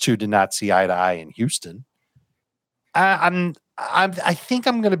 because those two did not see eye to eye in Houston. I think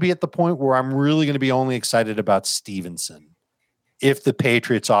I'm going to be at the point where I'm really going to be only excited about Stevenson if the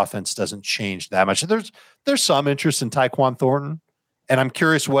Patriots offense doesn't change that much. There's some interest in Tyquan Thornton, and I'm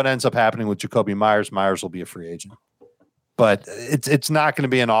curious what ends up happening with Jacoby Myers. Myers will be a free agent, but it's not going to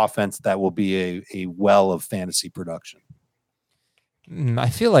be an offense that will be a well of fantasy production. I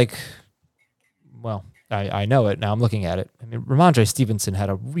feel like, well, I know it now. I'm looking at it. I mean, Ramondre Stevenson had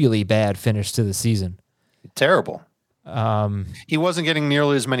a really bad finish to the season. Terrible. He wasn't getting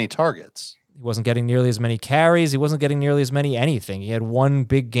nearly as many targets. He wasn't getting nearly as many carries. He wasn't getting nearly as many anything. He had 1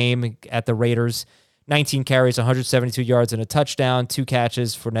 big game at the Raiders, 19 carries, 172 yards and a touchdown, 2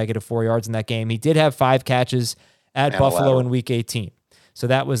 catches for -4 yards in that game. He did have 5 catches at Buffalo in Week 18. So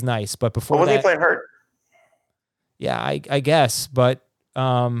that was nice. But before wasn't he playing hurt? Yeah, I guess. But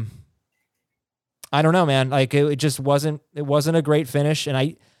I don't know, man. Like it just wasn't a great finish.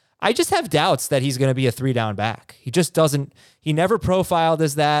 And I just have doubts that he's going to be a 3-down back. He just doesn't. He never profiled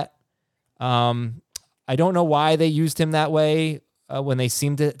as that. I don't know why they used him that way when they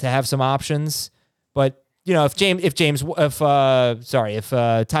seemed to have some options. But if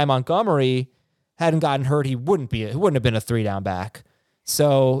Ty Montgomery hadn't gotten hurt, he wouldn't have been a 3-down back.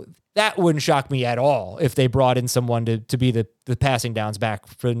 So that wouldn't shock me at all if they brought in someone to be the passing downs back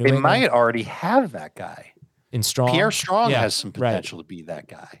for New England. They might already have that guy. In Strong. Pierre Strong has some potential to be that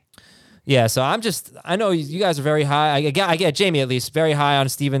guy. Yeah, so I know you guys are very high. I get Jamie at least very high on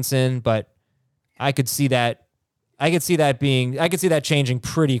Stevenson, but I could see that changing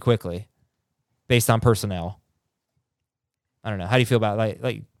pretty quickly based on personnel. I don't know. How do you feel about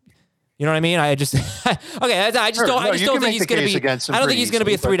like you know what I mean? I just okay. I just don't think he's going to be. I don't think he's going to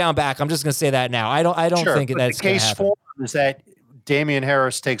be a 3-down back. I'm just going to say that now. I don't think that's the case for him is that Damian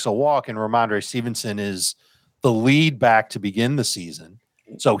Harris takes a walk and Ramondre Stevenson is the lead back to begin the season.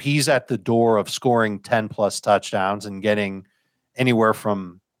 So he's at the door of scoring 10+ touchdowns and getting anywhere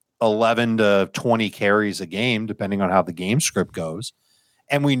from 11 to 20 carries a game, depending on how the game script goes.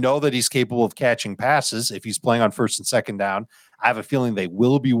 And we know that he's capable of catching passes. If he's playing on 1st and 2nd down, I have a feeling they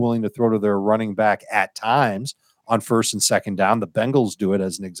will be willing to throw to their running back at times on 1st and 2nd down. The Bengals do it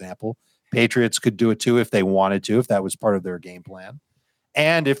as an example. Patriots could do it too if they wanted to, if that was part of their game plan.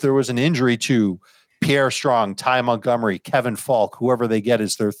 And if there was an injury to Pierre Strong, Ty Montgomery, Kevin Falk, whoever they get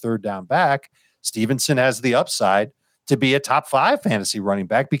as their third down back, Stevenson has the upside to be a top 5 fantasy running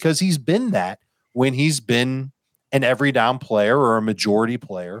back because he's been that when he's been an every down player or a majority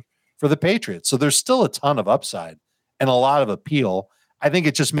player for the Patriots. So there's still a ton of upside and a lot of appeal. I think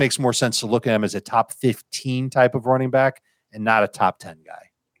it just makes more sense to look at him as a top 15 type of running back and not a top 10 guy.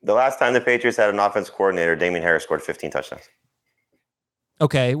 The last time the Patriots had an offensive coordinator, Damian Harris scored 15 touchdowns.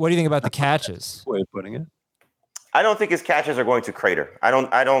 Okay, what do you think about the catches? Way of putting it. I don't think his catches are going to crater.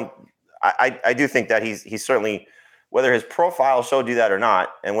 I do think that he's certainly, whether his profile showed you that or not,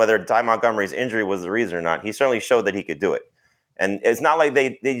 and whether Ty Montgomery's injury was the reason or not, he certainly showed that he could do it. And it's not like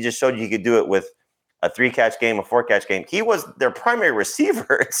they just showed you he could do it with a 3-catch game, a 4-catch game. He was their primary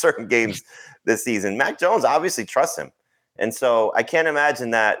receiver in certain games this season. Mac Jones obviously trusts him. And so I can't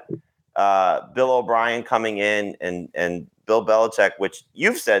imagine that Bill O'Brien coming in and Bill Belichick, which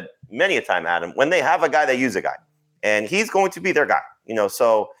you've said many a time, Adam, when they have a guy, they use a guy. And he's going to be their guy.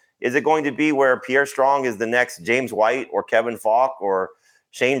 So is it going to be where Pierre Strong is the next James White or Kevin Falk or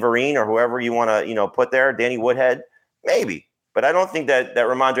Shane Vereen or whoever you want to, put there, Danny Woodhead? Maybe. But I don't think that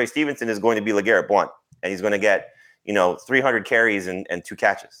Ramondre Stevenson is going to be LeGarrette Blount and he's going to get, 300 carries and 2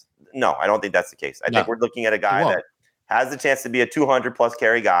 catches. No, I don't think that's the case. I think we're looking at a guy that has the chance to be a 200-plus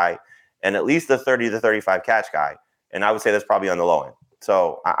carry guy and at least a 30 to 35 catch guy. And I would say that's probably on the low end.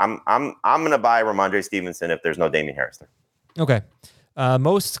 So I'm going to buy Ramondre Stevenson if there's no Damian Harris there. Okay.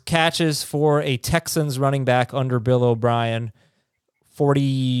 Most catches for a Texans running back under Bill O'Brien,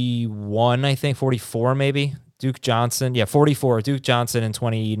 41, I think, 44 maybe. Duke Johnson. Yeah, 44. Duke Johnson in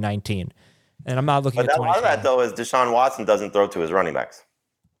 2019. And I'm not looking at 2020. But a lot of that, though, is Deshaun Watson doesn't throw to his running backs.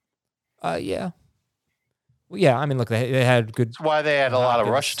 Yeah. Well, yeah, I mean, look, they had good. That's why they had a lot of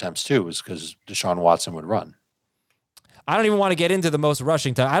rush attempts, too, was because Deshaun Watson would run. I don't even want to get into the most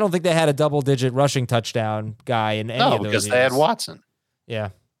rushing touch. I don't think they had a double-digit rushing touchdown guy in any of those. No, because they had Watson. Yeah.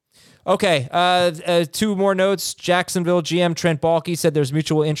 Okay. 2 more notes. Jacksonville GM Trent Baalke said there's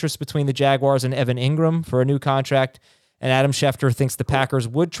mutual interest between the Jaguars and Evan Ingram for a new contract. And Adam Schefter thinks the Packers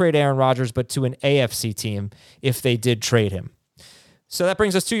would trade Aaron Rodgers, but to an AFC team if they did trade him. So that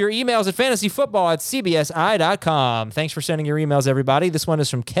brings us to your emails at fantasyfootball@cbsi.com. Thanks for sending your emails, everybody. This one is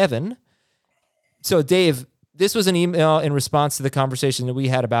from Kevin. So, Dave, this was an email in response to the conversation that we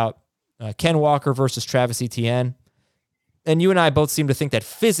had about Ken Walker versus Travis Etienne. And you and I both seem to think that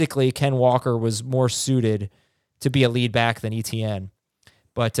physically Ken Walker was more suited to be a lead back than Etienne.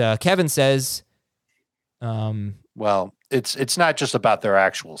 But Kevin says... well, it's not just about their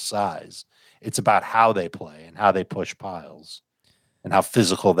actual size. It's about how they play and how they push piles and how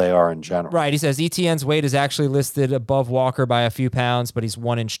physical they are in general. Right. He says Etienne's weight is actually listed above Walker by a few pounds, but he's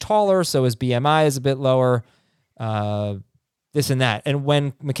 1 inch taller, so his BMI is a bit lower. This and that. And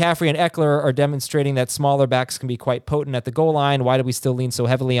when McCaffrey and Eckler are demonstrating that smaller backs can be quite potent at the goal line, why do we still lean so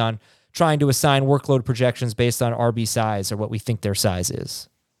heavily on trying to assign workload projections based on RB size or what we think their size is?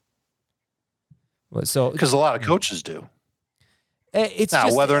 So, because a lot of coaches do. It's now,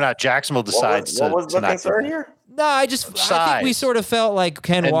 just, whether or not Jacksonville decides what was the concern here? No, I think we sort of felt like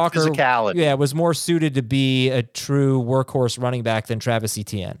Ken Walker was more suited to be a true workhorse running back than Travis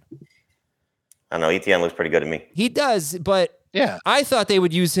Etienne. I don't know. Etienne looks pretty good to me. He does, but yeah, I thought they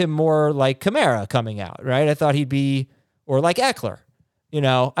would use him more like Kamara coming out, right? I thought he'd be, or like Eckler.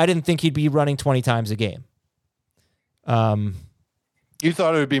 I didn't think he'd be running 20 times a game. You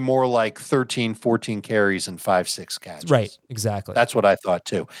thought it would be more like 13, 14 carries and 5-6 catches. Right, exactly. That's what I thought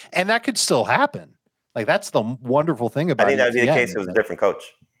too. And that could still happen. Like, that's the wonderful thing about it. I think that would be the case if it was a different coach.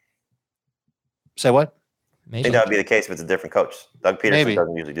 Say what? Maybe. I think that would be the case if it's a different coach. Doug Peterson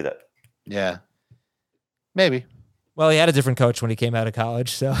doesn't usually do that. Yeah. Maybe. Well, he had a different coach when he came out of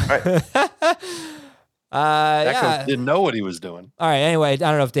college, so. Right. That coach didn't know what he was doing. All right. Anyway, I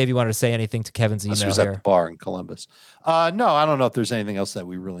don't know if Dave, you wanted to say anything to Kevin's email was here. At the bar in Columbus. No, I don't know if there's anything else that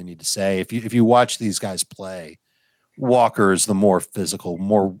we really need to say. If you watch these guys play, Walker is the more physical,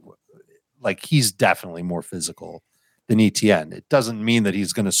 more like he's definitely more physical than Etienne. It doesn't mean that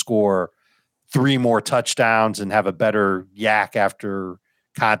he's going to score 3 more touchdowns and have a better yak after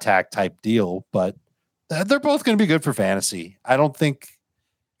contact type deal, but they're both going to be good for fantasy. I think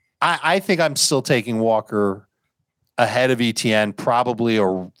I'm still taking Walker ahead of Etienne, probably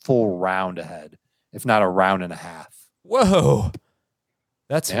a full round ahead, if not a round and a half. Whoa.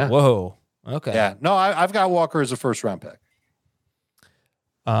 Whoa. Okay. Yeah. No, I've got Walker as a first round pick.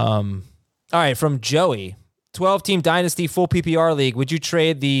 All right. From Joey, 12-team dynasty full PPR league. Would you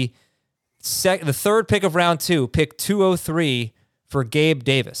trade the third pick of round 2, pick 203 for Gabe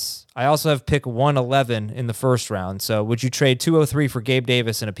Davis? I also have pick 111 in the first round. So would you trade 203 for Gabe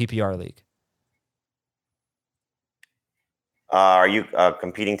Davis in a PPR league? Are you a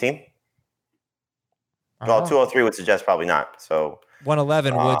competing team? Well, 203 would suggest probably not. So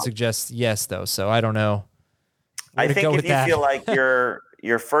 111 would suggest yes, though. So I don't know. I think if you feel like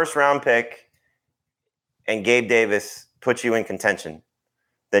your first round pick and Gabe Davis puts you in contention,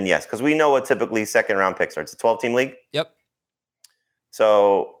 then yes, because we know what typically second round picks are. It's a 12-team league. Yep.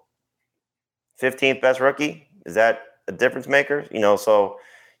 So 15th best rookie, is that a difference maker? So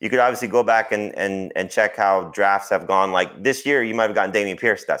you could obviously go back and check how drafts have gone. Like this year, you might have gotten Dameon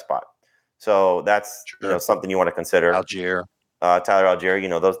Pierce at that spot. So that's something you want to consider. Algier. Tyler Algier,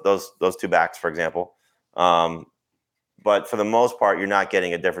 those two backs, for example. But for the most part, you're not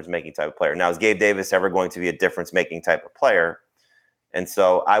getting a difference-making type of player. Now, is Gabe Davis ever going to be a difference-making type of player? And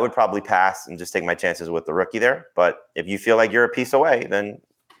so I would probably pass and just take my chances with the rookie there. But if you feel like you're a piece away, then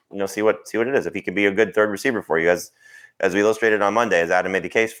see what it is. If he can be a good third receiver for you, as we illustrated on Monday, as Adam made the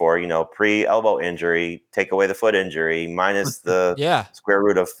case for, pre-elbow injury, take away the foot injury, minus the square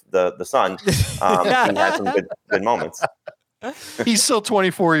root of the sun. He had some good moments. He's still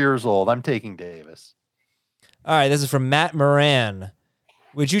 24 years old. I'm taking Davis. All right, this is from Matt Moran.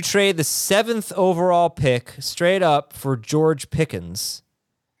 Would you trade the 7th overall pick straight up for George Pickens?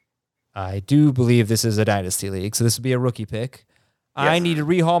 I do believe this is a dynasty league, so this would be a rookie pick. Yes. I need to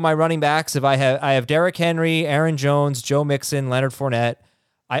rehaul my running backs. If I have Derrick Henry, Aaron Jones, Joe Mixon, Leonard Fournette.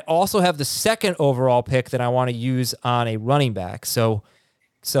 I also have the 2nd overall pick that I want to use on a running back. So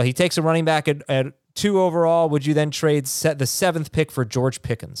he takes a running back at 2 overall. Would you then trade the 7th pick for George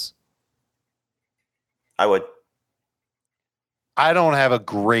Pickens? I would. I don't have a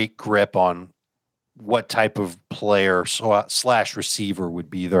great grip on what type of player / receiver would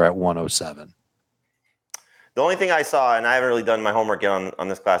be there at 107. The only thing I saw, and I haven't really done my homework yet on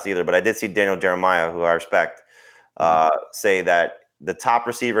this class either, but I did see Daniel Jeremiah, who I respect, say that the top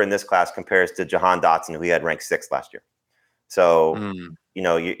receiver in this class compares to Jahan Dotson, who he had ranked 6th last year. So,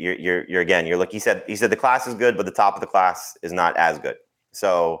 you're again, you're like, he said the class is good, but the top of the class is not as good.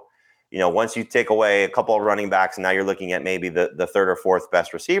 So, once you take away a couple of running backs, and now you're looking at maybe the 3rd or 4th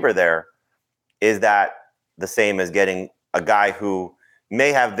best receiver there, is that the same as getting a guy who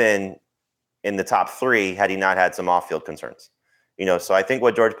may have been in the top 3 had he not had some off-field concerns? So I think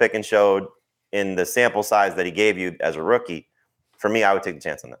what George Pickens showed in the sample size that he gave you as a rookie, for me, I would take the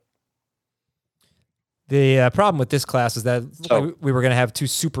chance on that. The problem with this class is that we were going to have 2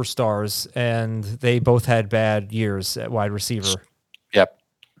 superstars, and they both had bad years at wide receiver. Yep.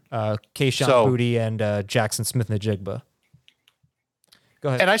 Kayshon Boutte and Jackson Smith-Njigba. Go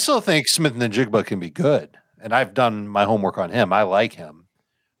ahead. And I still think Smith-Njigba can be good. And I've done my homework on him. I like him.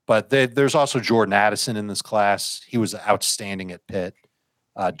 But there's also Jordan Addison in this class. He was outstanding at Pitt.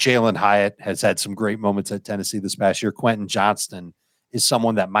 Jalen Hyatt has had some great moments at Tennessee this past year. Quentin Johnston is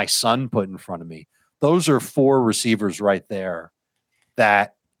someone that my son put in front of me. Those are 4 receivers right there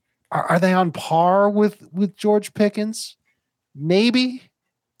that are they on par with George Pickens? Maybe.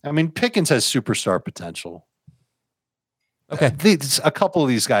 I mean, Pickens has superstar potential. Okay. A couple of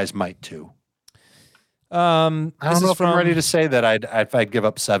these guys might too. I don't know if I'm ready to say that I'd give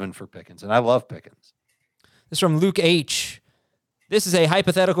up 7 for Pickens, and I love Pickens. This is from Luke H. This is a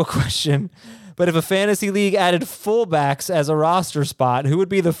hypothetical question, but if a fantasy league added fullbacks as a roster spot, who would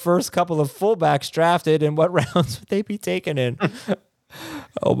be the first couple of fullbacks drafted, and what rounds would they be taken in?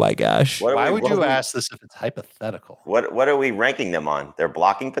 Oh my gosh! Why would you ask this if it's hypothetical? What are we ranking them on? Their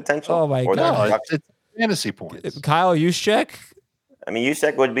blocking potential? Oh my god! It's fantasy points. Kyle Juszczyk. I mean,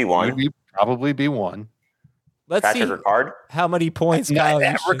 Juszczyk would be 1. Probably be 1. Let's Patrick see Ricard. How many points Kyle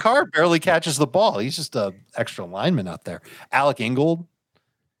Juszczyk. Ricard barely catches the ball. He's just an extra lineman out there. Alec Ingold.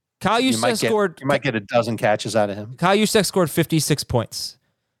 Kyle Juszczyk scored. You might get a dozen catches out of him. Kyle Juszczyk scored 56 points.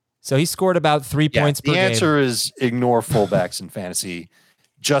 So he scored about 3 points per game. The answer is ignore fullbacks in fantasy,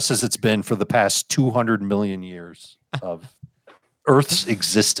 just as it's been for the past 200 million years of Earth's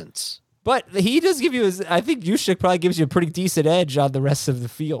existence. But he does give you, I think Juszczyk probably gives you a pretty decent edge on the rest of the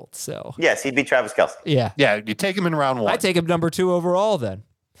field. So yes, he'd be Travis Kelce. Yeah. Yeah, you take him in round 1. I take him number 2 overall then,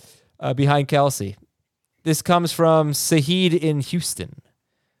 behind Kelce. This comes from Sahid in Houston.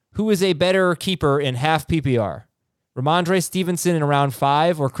 Who is a better keeper in half PPR? Ramondre Stevenson in round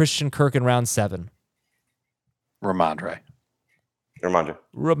 5 or Christian Kirk in round 7? Ramondre.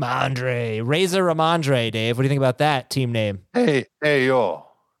 Razor Ramondre, Dave. What do you think about that team name? Hey, yo.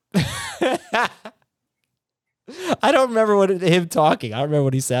 I don't remember him talking. I don't remember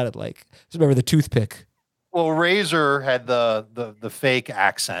what he sounded like. I just remember the toothpick. Well, Razor had the fake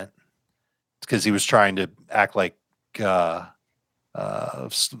accent because he was trying to act like the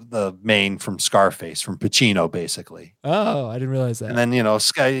main from Scarface, from Pacino, basically. Oh, I didn't realize that. And then,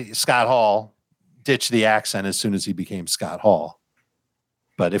 Scott Hall ditch the accent as soon as he became Scott Hall.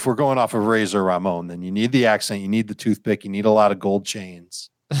 But if we're going off of Razor Ramon, then you need the accent, you need the toothpick, you need a lot of gold chains.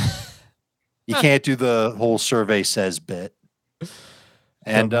 You can't do the whole survey says bit.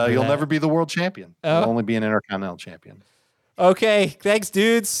 And you'll never be the world champion. You'll only be an Intercontinental champion. Okay, thanks,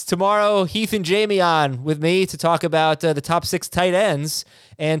 dudes. Tomorrow, Heath and Jamie on with me to talk about the top 6 tight ends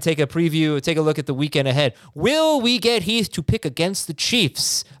and take a look at the weekend ahead. Will we get Heath to pick against the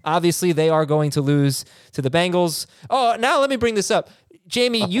Chiefs? Obviously, they are going to lose to the Bengals. Oh, now let me bring this up.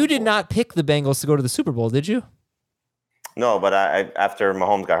 Jamie, you did not pick the Bengals to go to the Super Bowl, did you? No, but I after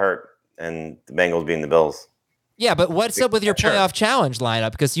Mahomes got hurt and the Bengals beating the Bills. Yeah, but what's up with your playoff challenge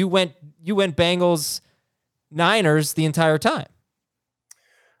lineup? Because you went Bengals Niners the entire time.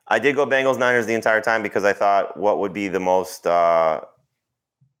 I did go Bengals Niners the entire time because I thought what would be the most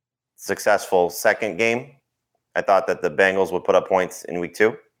successful second game. I thought that the Bengals would put up points in week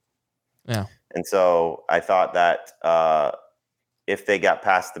 2. Yeah. And so I thought that if they got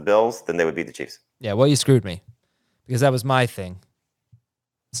past the Bills, then they would beat the Chiefs. Yeah, well, you screwed me because that was my thing.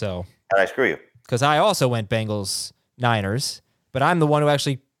 So. How'd I screw you? Because I also went Bengals Niners, but I'm the one who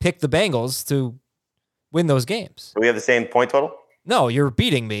actually picked the Bengals to win those games. Do we have the same point total? No, you're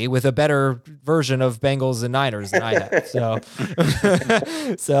beating me with a better version of Bengals and Niners than I have. So,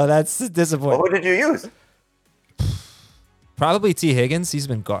 so that's disappointing. Well, who did you use? Probably T. Higgins. He's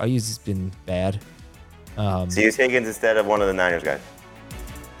been bad. So you used Higgins instead of one of the Niners guys.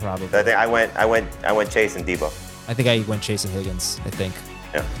 Probably. I think I went Chase and Debo. I think I went Chase and Higgins. I think.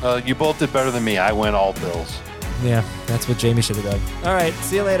 Yeah. You both did better than me. I went all Bills. Yeah, that's what Jamie should have done. All right,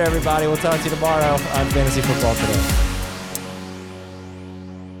 see you later, everybody. We'll talk to you tomorrow on Fantasy Football Today.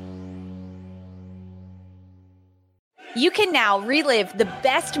 You can now relive the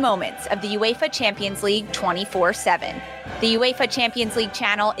best moments of the UEFA Champions League 24/7. The UEFA Champions League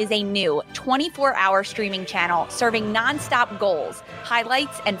channel is a new 24-hour streaming channel serving nonstop goals,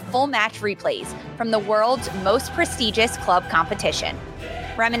 highlights, and full match replays from the world's most prestigious club competition.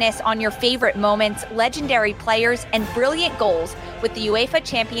 Reminisce on your favorite moments, legendary players, and brilliant goals with the UEFA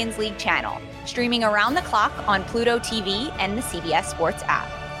Champions League channel, streaming around the clock on Pluto TV and the CBS Sports app.